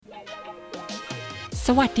ส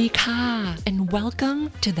วัสดีค่ะ and welcome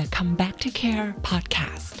to the Come Back to Care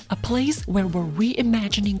podcast, a place where we're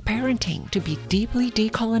reimagining parenting to be deeply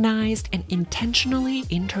decolonized and intentionally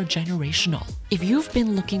intergenerational. If you've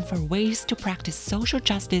been looking for ways to practice social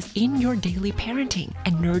justice in your daily parenting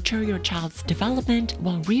and nurture your child's development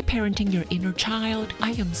while reparenting your inner child,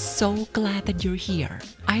 I am so glad that you're here.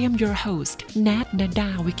 I am your host, Nat Nada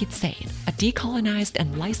Wikitsen, a decolonized and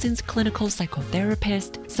licensed clinical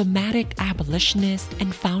psychotherapist, somatic abolitionist,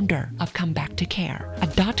 and founder of Come Back to Care, a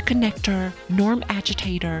dot connector, norm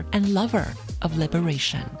agitator, and lover of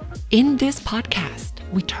liberation. In this podcast,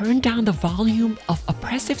 we turn down the volume of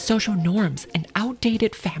oppressive social norms and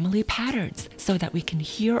outdated family patterns so that we can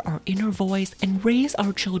hear our inner voice and raise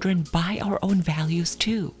our children by our own values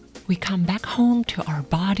too. We come back home to our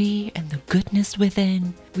body and the goodness within.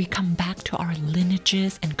 We come back to our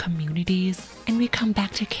lineages and communities, and we come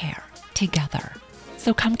back to care together.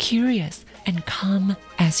 So come curious and come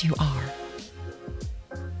as you are.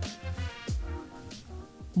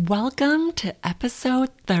 Welcome to episode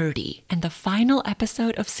 30 and the final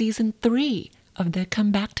episode of season 3 of the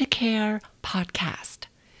Come Back to Care podcast.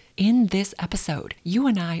 In this episode, you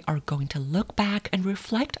and I are going to look back and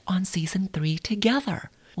reflect on season 3 together.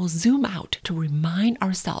 We'll zoom out to remind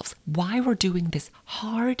ourselves why we're doing this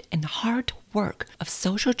hard work of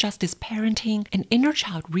social justice parenting and inner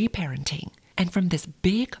child reparenting. And from this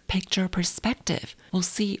big picture perspective,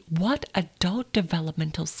 we'll see what adult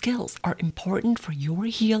developmental skills are important for your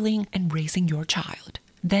healing and raising your child.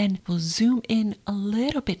 Then we'll zoom in a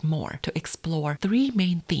little bit more to explore 3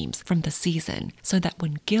 main themes from the season so that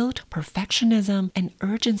when guilt, perfectionism, and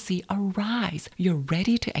urgency arise, you're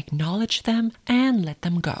ready to acknowledge them and let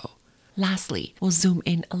them go. Lastly, we'll zoom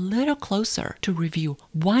in a little closer to review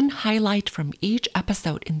one highlight from each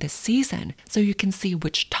episode in this season so you can see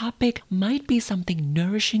which topic might be something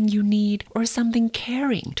nourishing you need or something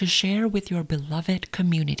caring to share with your beloved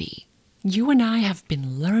community. You and I have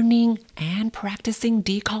been learning and practicing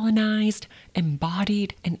decolonized,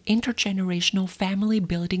 embodied, and intergenerational family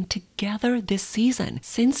building together this season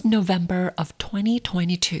since November of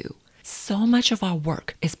 2022. So much of our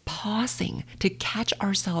work is pausing to catch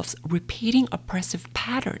ourselves repeating oppressive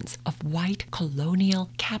patterns of white colonial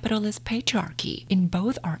capitalist patriarchy in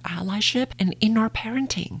both our allyship and in our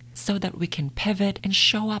parenting so that we can pivot and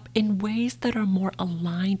show up in ways that are more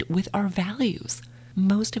aligned with our values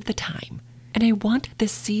most of the time. And I want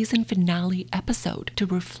this season finale episode to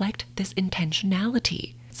reflect this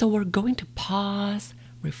intentionality. So we're going to pause,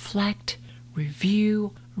 reflect,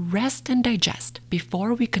 review, rest and digest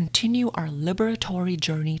before we continue our liberatory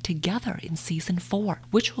journey together in season 4,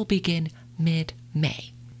 which will begin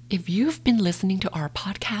mid-May. If you've been listening to our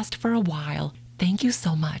podcast for a while, thank you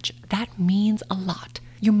so much. That means a lot.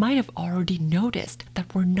 You might have already noticed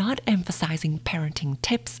that we're not emphasizing parenting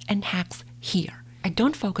tips and hacks here. I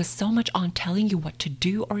don't focus so much on telling you what to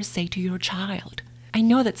do or say to your child. I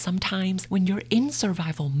know that sometimes when you're in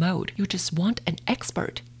survival mode, you just want an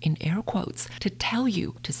expert, in air quotes, to tell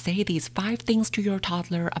you to say these 5 things to your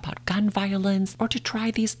toddler about gun violence or to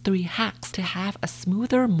try these 3 hacks to have a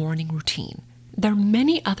smoother morning routine. There are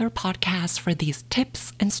many other podcasts for these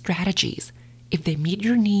tips and strategies. If they meet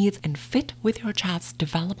your needs and fit with your child's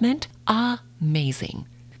development, amazing.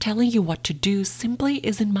 Telling you what to do simply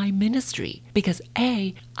isn't my ministry because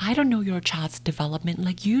A, I don't know your child's development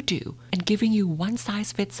like you do, and giving you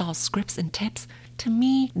one-size-fits-all scripts and tips, to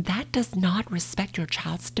me, that does not respect your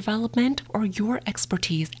child's development or your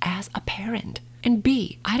expertise as a parent. And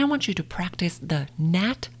B, I don't want you to practice the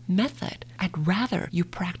Nat method. I'd rather you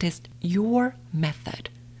practiced your method.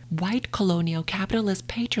 White colonial capitalist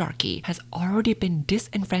patriarchy has already been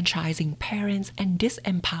disenfranchising parents and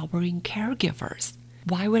disempowering caregivers.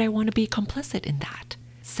 Why would I want to be complicit in that?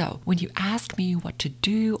 So when you ask me what to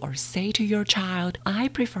do or say to your child, I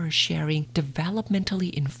prefer sharing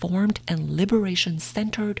developmentally informed and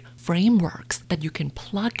liberation-centered frameworks that you can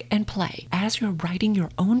plug and play as you're writing your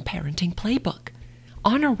own parenting playbook.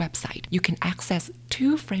 On our website, you can access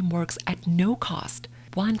 2 frameworks at no cost.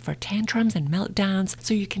 One for tantrums and meltdowns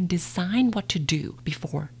so you can design what to do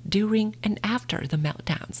before, during, and after the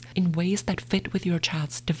meltdowns in ways that fit with your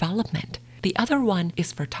child's development. The other one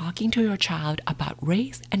is for talking to your child about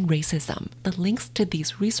race and racism. The links to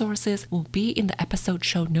these resources will be in the episode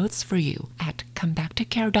show notes for you at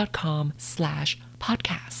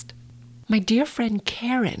comebacktocare.com/podcast. My dear friend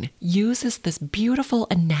Karen uses this beautiful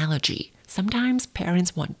analogy. Sometimes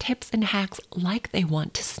parents want tips and hacks like they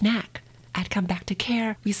want to snack. At Come Back to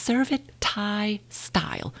Care, we serve it Thai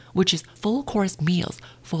style, which is full course meals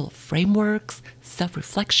full of frameworks,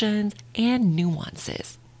 self-reflections, and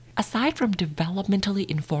nuances. Aside from developmentally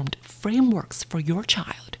informed frameworks for your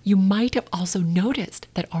child, you might have also noticed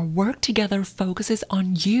that our work together focuses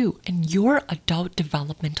on you and your adult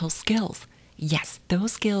developmental skills. Yes,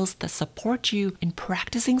 those skills that support you in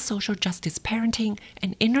practicing social justice parenting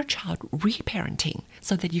and inner child reparenting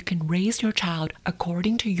so that you can raise your child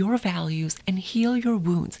according to your values and heal your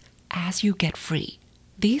wounds as you get free.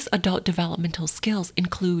 These adult developmental skills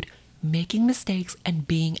include making mistakes and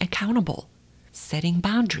being accountable, setting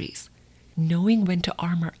boundaries, knowing when to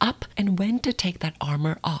armor up and when to take that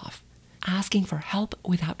armor off, asking for help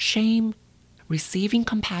without shame, receiving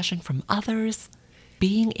compassion from others,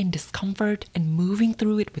 being in discomfort and moving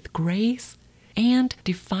through it with grace, and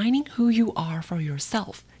defining who you are for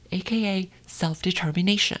yourself, aka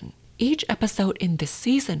self-determination. Each episode in this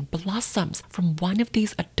season blossoms from one of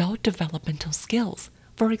these adult developmental skills.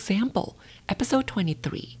 For example, episode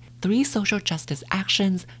 23, 3 Social Justice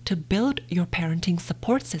Actions to Build Your Parenting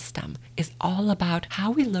Support System, is all about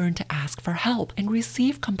how we learn to ask for help and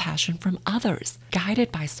receive compassion from others,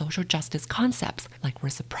 guided by social justice concepts like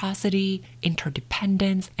reciprocity,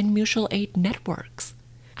 interdependence, and mutual aid networks.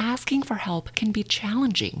 Asking for help can be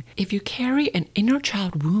challenging if you carry an inner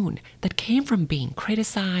child wound that came from being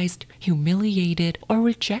criticized, humiliated, or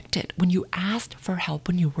rejected when you asked for help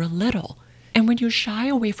when you were little. And when you shy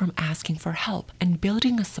away from asking for help and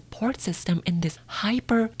building a support system in this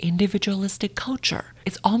hyper-individualistic culture,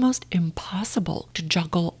 it's almost impossible to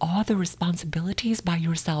juggle all the responsibilities by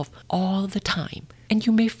yourself all the time. And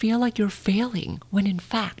you may feel like you're failing when in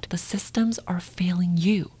fact the systems are failing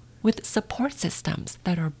you. With support systems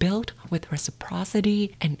that are built with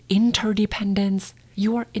reciprocity and interdependence,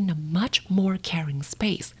 you are in a much more caring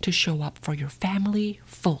space to show up for your family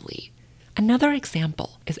fully. Another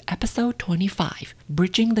example is episode 25,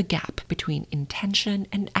 Bridging the Gap Between Intention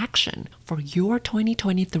and Action for Your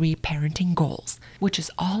 2023 Parenting Goals, which is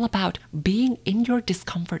all about being in your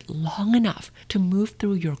discomfort long enough to move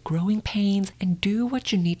through your growing pains and do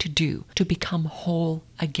what you need to do to become whole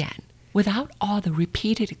again. Without all the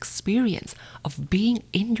repeated experience of being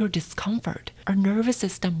in your discomfort, our nervous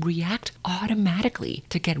system reacts automatically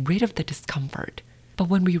to get rid of the discomfort. But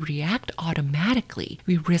when we react automatically,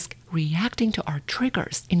 we risk reacting to our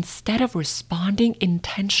triggers instead of responding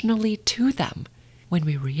intentionally to them. When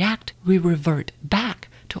we react, we revert back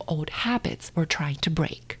to old habits we're trying to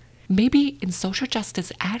break. Maybe in social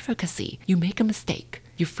justice advocacy, you make a mistake.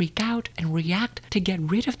 You freak out and react to get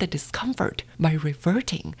rid of the discomfort by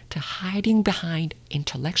reverting to hiding behind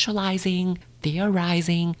intellectualizing,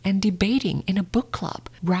 theorizing, and debating in a book club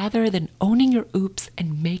rather than owning your oops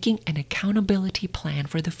and making an accountability plan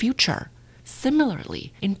for the future.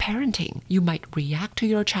 Similarly, in parenting, you might react to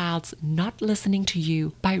your child's not listening to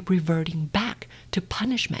you by reverting back to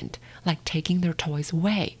punishment, like taking their toys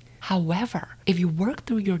away. However, if you work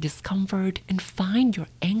through your discomfort and find your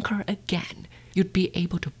anchor again, you'd be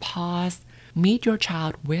able to pause, meet your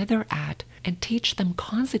child where they're at, and teach them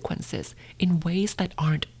consequences in ways that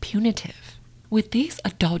aren't punitive. With these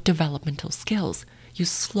adult developmental skills, you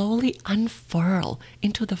slowly unfurl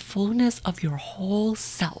into the fullness of your whole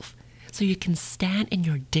self so you can stand in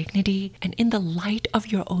your dignity and in the light of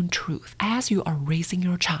your own truth as you are raising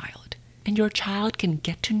your child. And your child can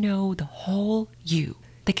get to know the whole you.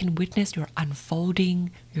 They can witness your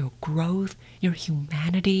unfolding, your growth, your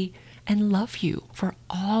humanity, and love you for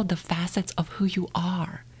all the facets of who you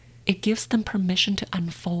are. It gives them permission to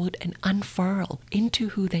unfold and unfurl into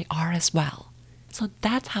who they are as well. So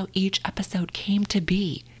that's how each episode came to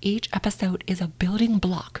be. Each episode is a building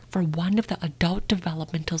block for one of the adult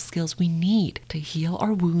developmental skills we need to heal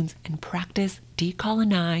our wounds and practice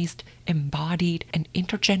decolonized, embodied, and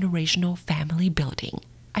intergenerational family building.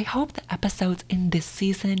 I hope the episodes in this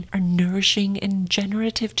season are nourishing and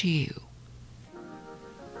generative to you.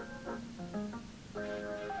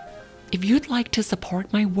 If you'd like to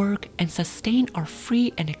support my work and sustain our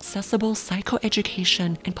free and accessible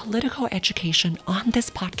psychoeducation and political education on this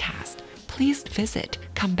podcast, please visit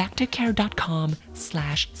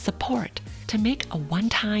comebacktocare.com/support to make a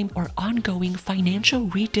one-time or ongoing financial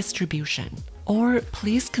redistribution. Or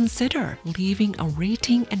please consider leaving a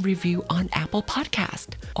rating and review on Apple Podcast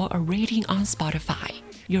or a rating on Spotify.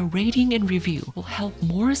 Your rating and review will help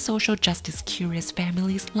more social justice curious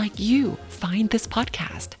families like you find this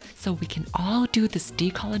podcast so we can all do this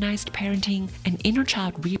decolonized parenting and inner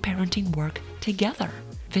child reparenting work together.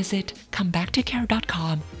 Visit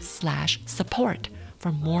comebacktocare.com/support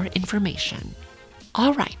for more information.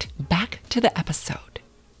 All right, back to the episode.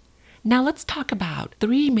 Now let's talk about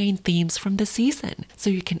 3 main themes from the season so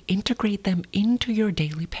you can integrate them into your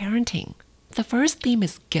daily parenting. The first theme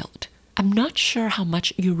is guilt. I'm not sure how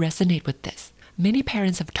much you resonate with this. Many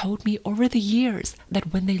parents have told me over the years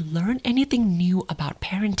that when they learn anything new about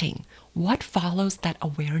parenting, what follows that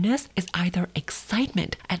awareness is either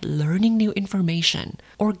excitement at learning new information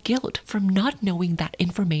or guilt from not knowing that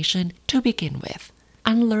information to begin with.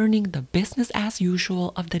 Unlearning the business as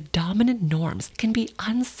usual of the dominant norms can be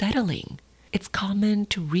unsettling. It's common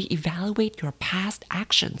to reevaluate your past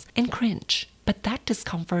actions and cringe, but that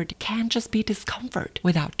discomfort can just be discomfort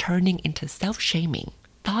without turning into self-shaming.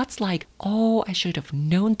 Thoughts like, oh, I should have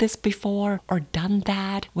known this before or done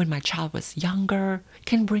that when my child was younger,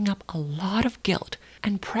 can bring up a lot of guilt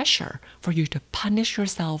and pressure for you to punish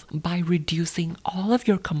yourself by reducing all of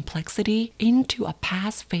your complexity into a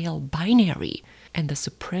pass-fail binary. And the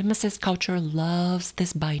supremacist culture loves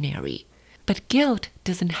this binary. But guilt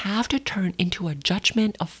doesn't have to turn into a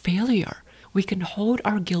judgment of failure. We can hold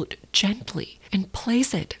our guilt gently and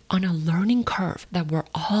place it on a learning curve that we're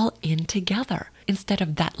all in together instead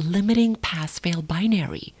of that limiting pass-fail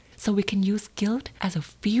binary. So we can use guilt as a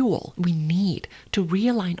fuel we need to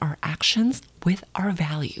realign our actions with our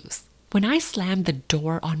values. When I slammed the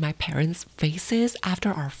door on my parents' faces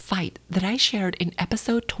after our fight that I shared in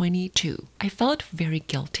episode 22, I felt very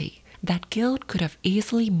guilty. That guilt could have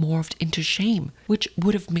easily morphed into shame, which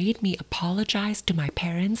would have made me apologize to my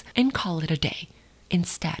parents and call it a day.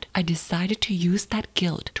 Instead, I decided to use that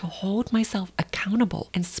guilt to hold myself accountable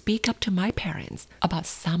and speak up to my parents about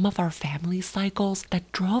some of our family cycles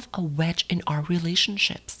that drove a wedge in our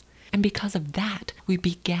relationships. And because of that, we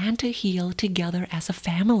began to heal together as a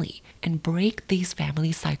family and break these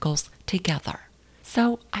family cycles together.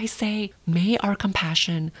 So I say, may our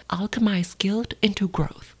compassion alchemize guilt into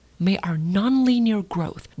growth. May our nonlinear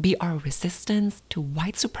growth be our resistance to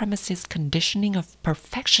white supremacist conditioning of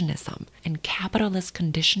perfectionism and capitalist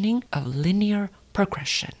conditioning of linear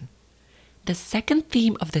progression. The second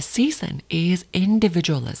theme of the season is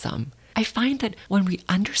individualism. I find that when we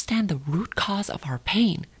understand the root cause of our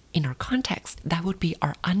pain, in our context, that would be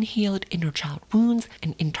our unhealed inner child wounds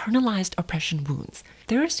and internalized oppression wounds,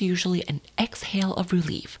 there is usually an exhale of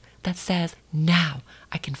relief that says, now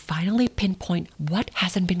I can finally pinpoint what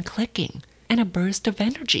hasn't been clicking, and a burst of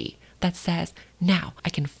energy that says, now I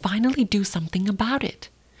can finally do something about it.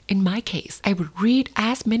 In my case, I would read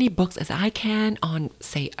as many books as I can on,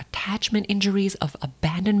 say, attachment injuries of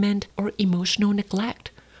abandonment or emotional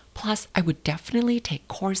neglect. Plus, I would definitely take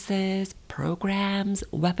courses, programs,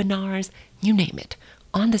 webinars, you name it,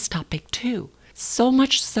 on this topic too. So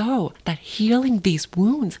much so that healing these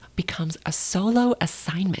wounds becomes a solo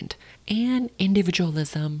assignment and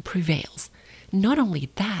individualism prevails. Not only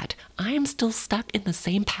that, I am still stuck in the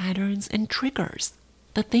same patterns and triggers.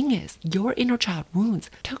 The thing is, your inner child wounds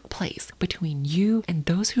took place between you and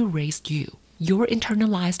those who raised you. Your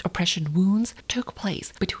internalized oppression wounds took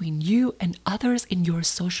place between you and others in your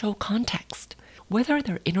social context. Whether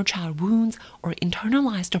they're inner child wounds or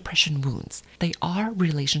internalized oppression wounds, they are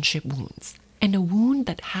relationship wounds. And a wound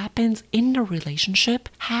that happens in a relationship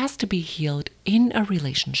has to be healed in a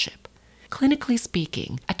relationship. Clinically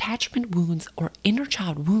speaking, attachment wounds or inner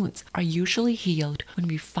child wounds are usually healed when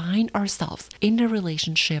we find ourselves in a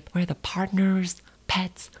relationship where the partners,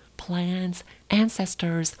 pets, plants,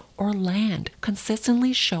 ancestors, or land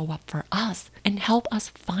consistently show up for us and help us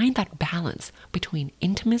find that balance between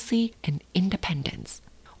intimacy and independence.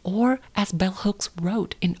 Or, as Bell Hooks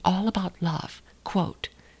wrote in All About Love, quote,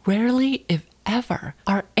 rarely, if ever,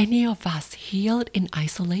 are any of us healed in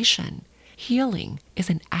isolation. Healing is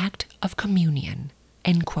an act of communion,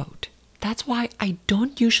 end quote. That's why I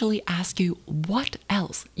don't usually ask you what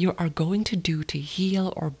else you are going to do to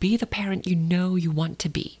heal or be the parent you know you want to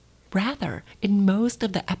be. Rather, in most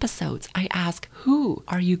of the episodes, I ask, who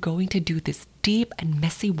are you going to do this deep and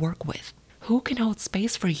messy work with? Who can hold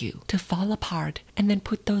space for you to fall apart and then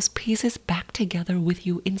put those pieces back together with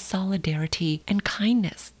you in solidarity and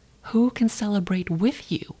kindness? Who can celebrate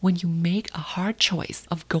with you when you make a hard choice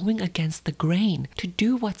of going against the grain to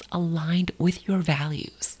do what's aligned with your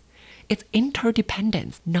values? It's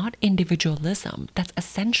interdependence, not individualism, that's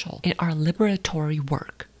essential in our liberatory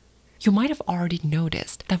work. You might have already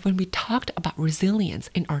noticed that when we talked about resilience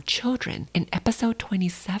in our children in episode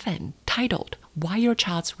 27, titled, Why Your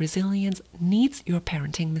Child's Resilience Needs Your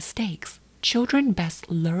Parenting Mistakes, children best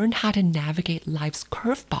learn how to navigate life's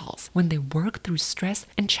curveballs when they work through stress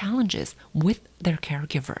and challenges with their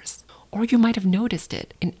caregivers. Or you might have noticed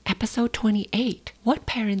it in episode 28, what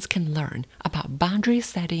parents can learn about boundary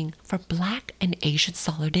setting for Black and Asian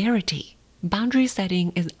solidarity. Boundary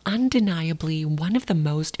setting is undeniably one of the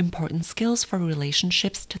most important skills for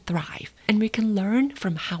relationships to thrive, and we can learn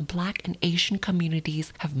from how Black and Asian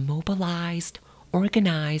communities have mobilized,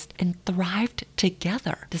 organized, and thrived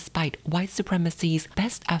together despite white supremacy's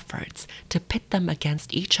best efforts to pit them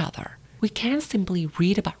against each other. We can't simply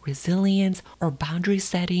read about resilience or boundary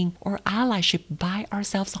setting or allyship by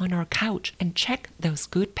ourselves on our couch and check those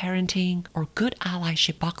good parenting or good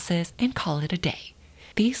allyship boxes and call it a day.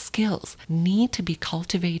 These skills need to be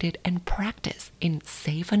cultivated and practiced in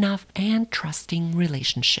safe enough and trusting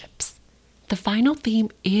relationships. The final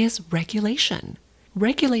theme is regulation.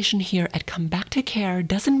 Regulation here at Come Back to Care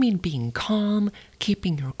doesn't mean being calm,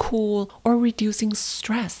 keeping your cool, or reducing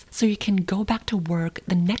stress so you can go back to work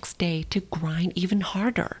the next day to grind even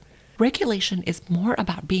harder. Regulation is more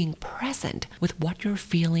about being present with what you're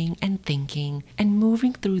feeling and thinking and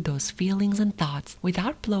moving through those feelings and thoughts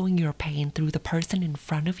without blowing your pain through the person in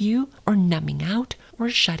front of you or numbing out or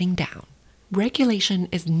shutting down. Regulation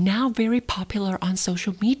is now very popular on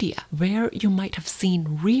social media, where you might have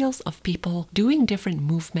seen reels of people doing different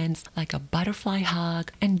movements like a butterfly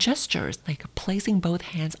hug and gestures like placing both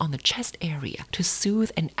hands on the chest area to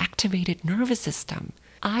soothe an activated nervous system.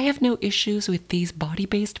 I have no issues with these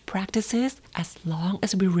body-based practices as long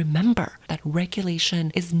as we remember that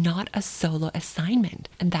regulation is not a solo assignment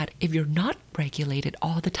and that if you're not regulated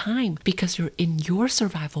all the time because you're in your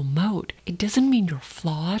survival mode, it doesn't mean you're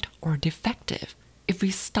flawed or defective. If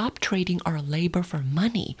we stop trading our labor for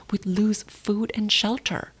money, we'd lose food and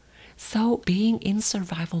shelter. So being in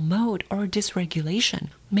survival mode or dysregulation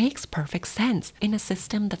makes perfect sense in a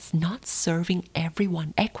system that's not serving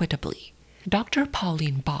everyone equitably. Dr.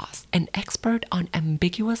 Pauline Boss, an expert on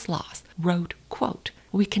ambiguous loss, wrote, quote,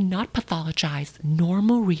 "We cannot pathologize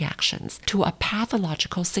normal reactions to a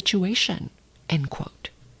pathological situation," end quote.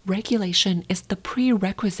 Regulation is the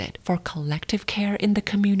prerequisite for collective care in the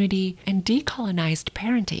community and decolonized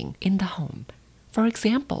parenting in the home. For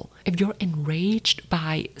example, if you're enraged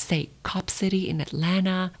by, say, Cop City in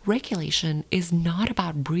Atlanta, regulation is not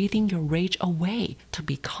about breathing your rage away to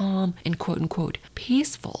be calm and quote-unquote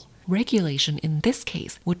peaceful. Regulation in this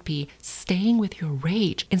case would be staying with your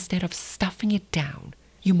rage instead of stuffing it down.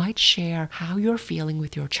 You might share how you're feeling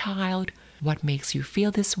with your child, what makes you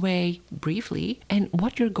feel this way, briefly, and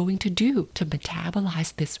what you're going to do to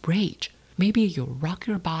metabolize this rage. Maybe you'll rock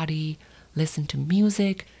your body, listen to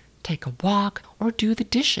music, take a walk, or do the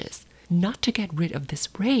dishes. Not to get rid of this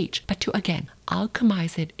rage, but to again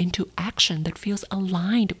alchemize it into action that feels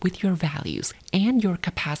aligned with your values and your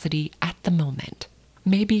capacity at the moment.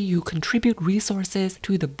 Maybe you contribute resources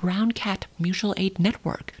to the Brown Cat Mutual Aid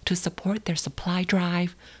Network to support their supply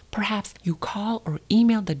drive. Perhaps you call or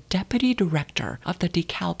email the Deputy Director of the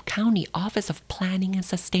DeKalb County Office of Planning and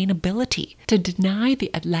Sustainability to deny the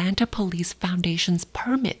Atlanta Police Foundation's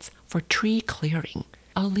permits for tree clearing.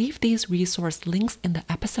 I'll leave these resource links in the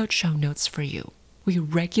episode show notes for you. We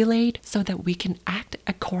regulate so that we can act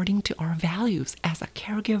according to our values as a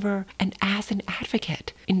caregiver and as an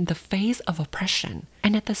advocate in the face of oppression,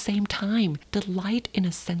 and at the same time delight in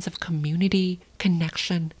a sense of community,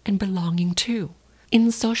 connection, and belonging too.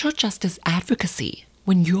 In social justice advocacy,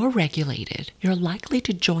 when you're regulated, you're likely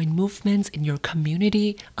to join movements in your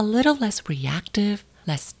community a little less reactive,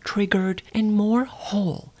 less triggered, and more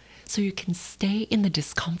whole, so you can stay in the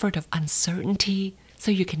discomfort of uncertainty,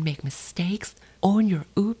 so you can make mistakes, own your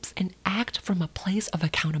oops, and act from a place of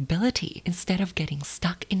accountability instead of getting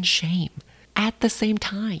stuck in shame. At the same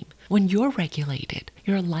time, when you're regulated,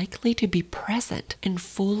 you're likely to be present and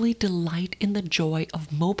fully delight in the joy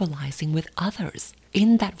of mobilizing with others,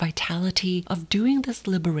 in that vitality of doing this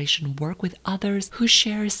liberation work with others who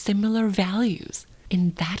share similar values,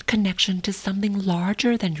 in that connection to something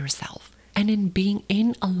larger than yourself, and in being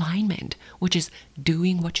in alignment, which is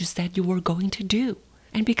doing what you said you were going to do.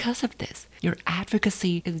 And because of this, your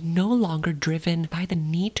advocacy is no longer driven by the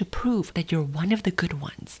need to prove that you're one of the good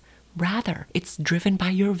ones. Rather, it's driven by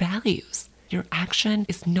your values. Your action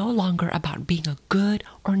is no longer about being a good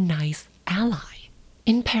or nice ally.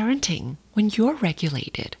 In parenting, when you're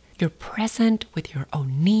regulated, you're present with your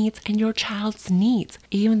own needs and your child's needs,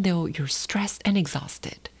 even though you're stressed and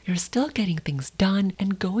exhausted. You're still getting things done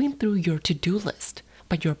and going through your to-do list,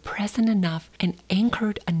 but you're present enough and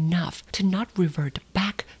anchored enough to not revert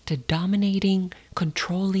back to dominating,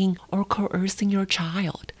 controlling, or coercing your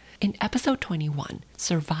child. In episode 21,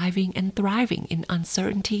 Surviving and Thriving in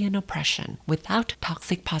Uncertainty and Oppression Without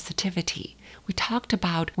Toxic Positivity, we talked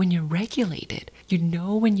about when you're regulated, you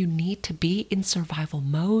know when you need to be in survival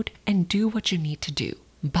mode and do what you need to do.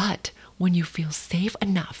 But when you feel safe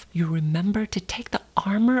enough, you remember to take the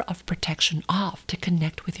armor of protection off to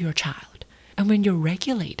connect with your child. And when you're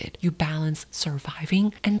regulated, you balance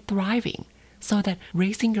surviving and thriving so that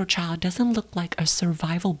raising your child doesn't look like a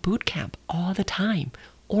survival boot camp all the time,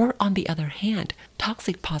 or on the other hand,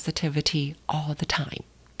 toxic positivity all the time.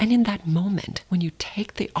 And in that moment, when you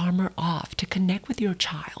take the armor off to connect with your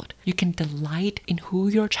child, you can delight in who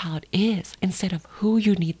your child is instead of who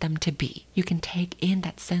you need them to be. You can take in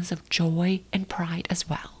that sense of joy and pride as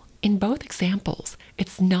well. In both examples,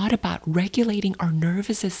 it's not about regulating our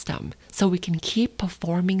nervous system so we can keep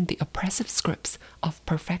performing the oppressive scripts of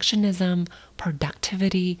perfectionism,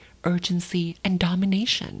 productivity, urgency, and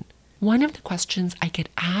domination. One of the questions I get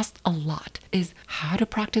asked a lot is how to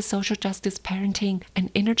practice social justice parenting and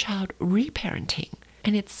inner child reparenting.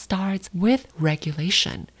 And it starts with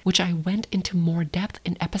regulation, which I went into more depth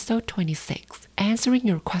in episode 26, answering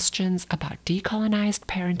your questions about decolonized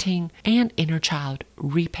parenting and inner child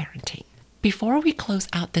reparenting. Before we close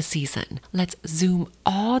out the season, let's zoom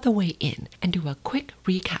all the way in and do a quick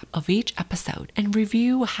recap of each episode and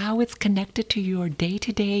review how it's connected to your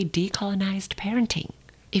day-to-day decolonized parenting.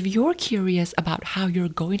 If you're curious about how you're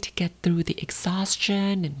going to get through the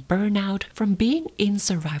exhaustion and burnout from being in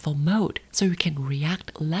survival mode so you can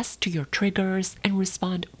react less to your triggers and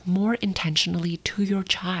respond more intentionally to your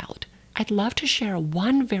child, I'd love to share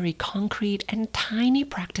one very concrete and tiny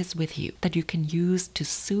practice with you that you can use to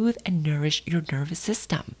soothe and nourish your nervous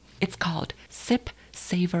system. It's called Sip,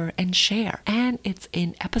 Savor, and Share, and it's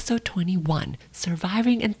in episode 21,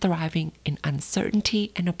 Surviving and Thriving in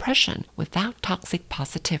Uncertainty and Oppression Without Toxic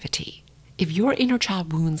Positivity. If your inner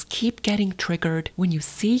child wounds keep getting triggered when you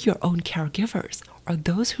see your own caregivers or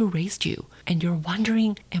those who raised you, and you're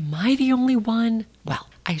wondering, am I the only one? Well,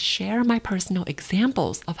 I share my personal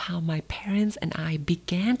examples of how my parents and I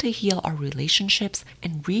began to heal our relationships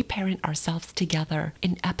and reparent ourselves together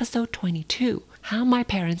in episode 22, How My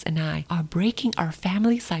Parents and I Are Breaking Our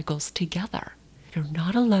Family Cycles Together. You're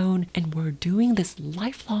not alone, and we're doing this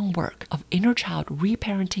lifelong work of inner child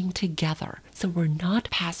reparenting together, so we're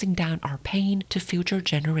not passing down our pain to future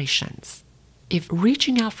generations. If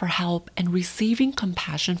reaching out for help and receiving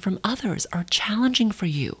compassion from others are challenging for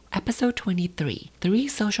you, episode 23, 3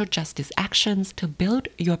 Social Justice Actions to Build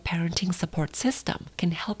Your Parenting Support System,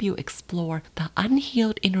 can help you explore the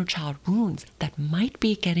unhealed inner child wounds that might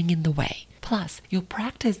be getting in the way. Plus, you'll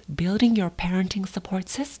practice building your parenting support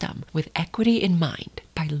system with equity in mind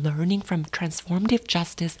by learning from transformative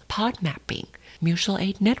justice pod mapping, mutual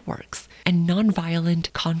aid networks, and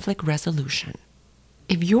nonviolent conflict resolution.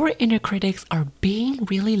 If your inner critics are being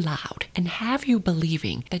really loud and have you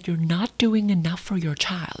believing that you're not doing enough for your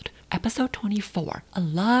child, episode 24, A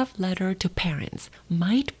Love Letter to Parents,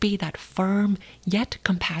 might be that firm yet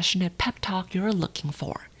compassionate pep talk you're looking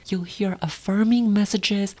for. You'll hear affirming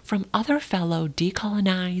messages from other fellow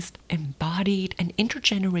decolonized, embodied, and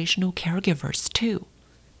intergenerational caregivers too.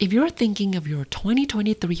 If you're thinking of your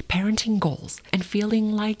 2023 parenting goals and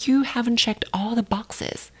feeling like you haven't checked all the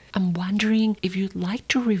boxes, I'm wondering if you'd like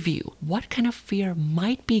to review what kind of fear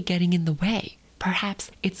might be getting in the way.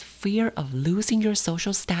 Perhaps it's fear of losing your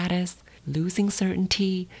social status, losing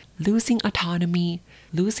certainty, losing autonomy,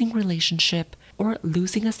 losing relationship, or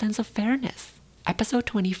losing a sense of fairness. Episode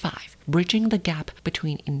 25, Bridging the Gap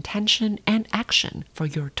Between Intention and Action for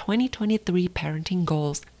Your 2023 Parenting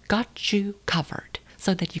Goals, got you covered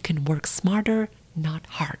so that you can work smarter, not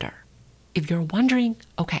harder. If you're wondering,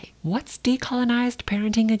 okay, what's decolonized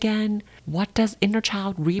parenting again? What does inner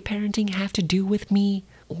child reparenting have to do with me?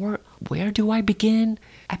 Or where do I begin?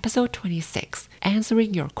 Episode 26,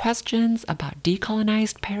 answering your questions about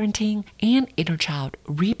decolonized parenting and inner child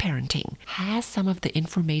reparenting, has some of the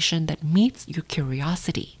information that meets your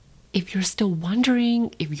curiosity. If you're still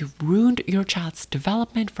wondering if you've ruined your child's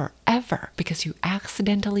development forever because you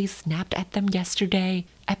accidentally snapped at them yesterday,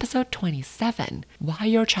 episode 27, Why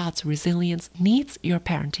Your Child's Resilience Needs Your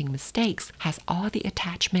Parenting Mistakes, has all the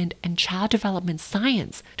attachment and child development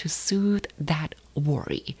science to soothe that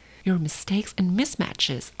worry. Your mistakes and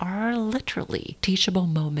mismatches are literally teachable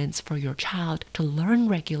moments for your child to learn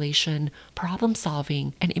regulation, problem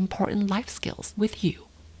solving, and important life skills with you.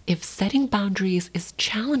 If setting boundaries is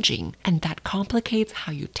challenging and that complicates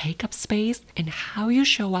how you take up space and how you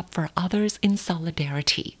show up for others in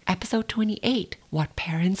solidarity, episode 28, What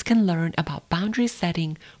Parents Can Learn About Boundary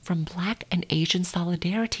Setting from Black and Asian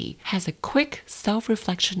Solidarity, has a quick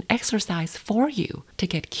self-reflection exercise for you to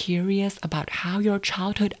get curious about how your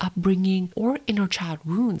childhood upbringing or inner child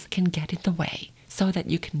wounds can get in the way, so that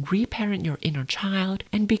you can reparent your inner child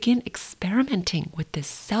and begin experimenting with this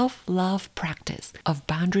self-love practice of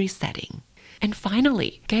boundary setting. And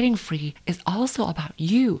finally, getting free is also about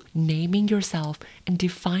you naming yourself and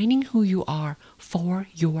defining who you are for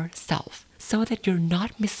yourself, so that you're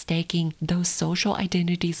not mistaking those social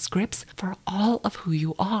identity scripts for all of who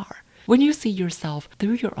you are. when you see yourself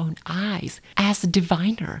through your own eyes, as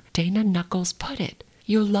diviner Dana Knuckles put it,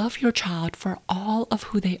 you'll love your child for all of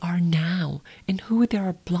who they are now and who they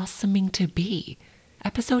are blossoming to be.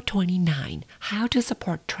 Episode 29, How to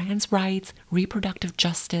Support Trans Rights, Reproductive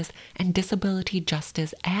Justice, and Disability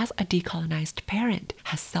Justice as a Decolonized Parent,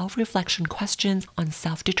 has self-reflection questions on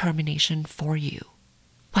self-determination for you.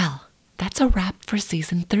 Well, that's a wrap for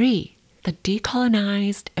Season 3. The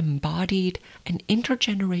decolonized, embodied, and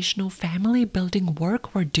intergenerational family building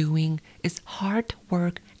work we're doing is heart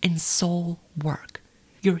work and soul work.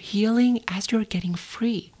 You're healing as you're getting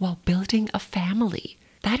free while building a family.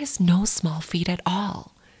 That is no small feat at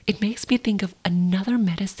all. It makes me think of another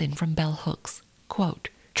medicine from Bell Hooks. Quote,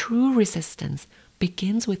 "True resistance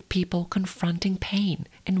begins with people confronting pain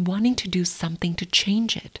and wanting to do something to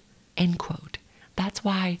change it." End quote. That's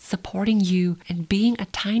why supporting you and being a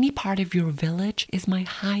tiny part of your village is my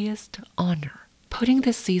highest honor. Putting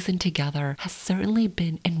this season together has certainly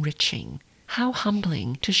been enriching. How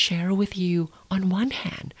humbling to share with you, on one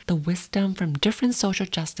hand, the wisdom from different social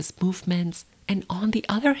justice movements, and on the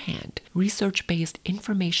other hand, research-based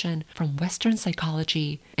information from Western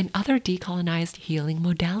psychology and other decolonized healing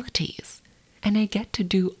modalities. And I get to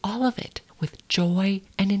do all of it with joy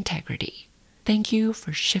and integrity. Thank you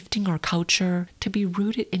for shifting our culture to be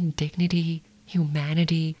rooted in dignity,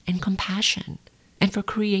 humanity, and compassion, and for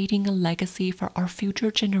creating a legacy for our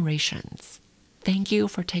future generations. Thank you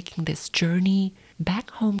for taking this journey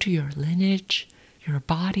back home to your lineage, your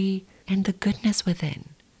body, and the goodness within.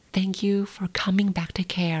 Thank you for coming back to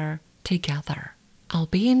care together. I'll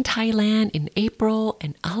be in Thailand in April,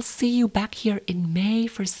 and I'll see you back here in May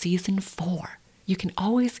for Season 4. You can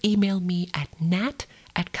always email me at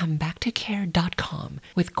nat@comebacktocare.com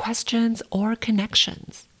with questions or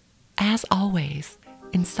connections. As always,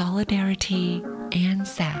 in solidarity and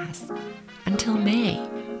sass. Until May,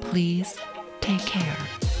 please take care.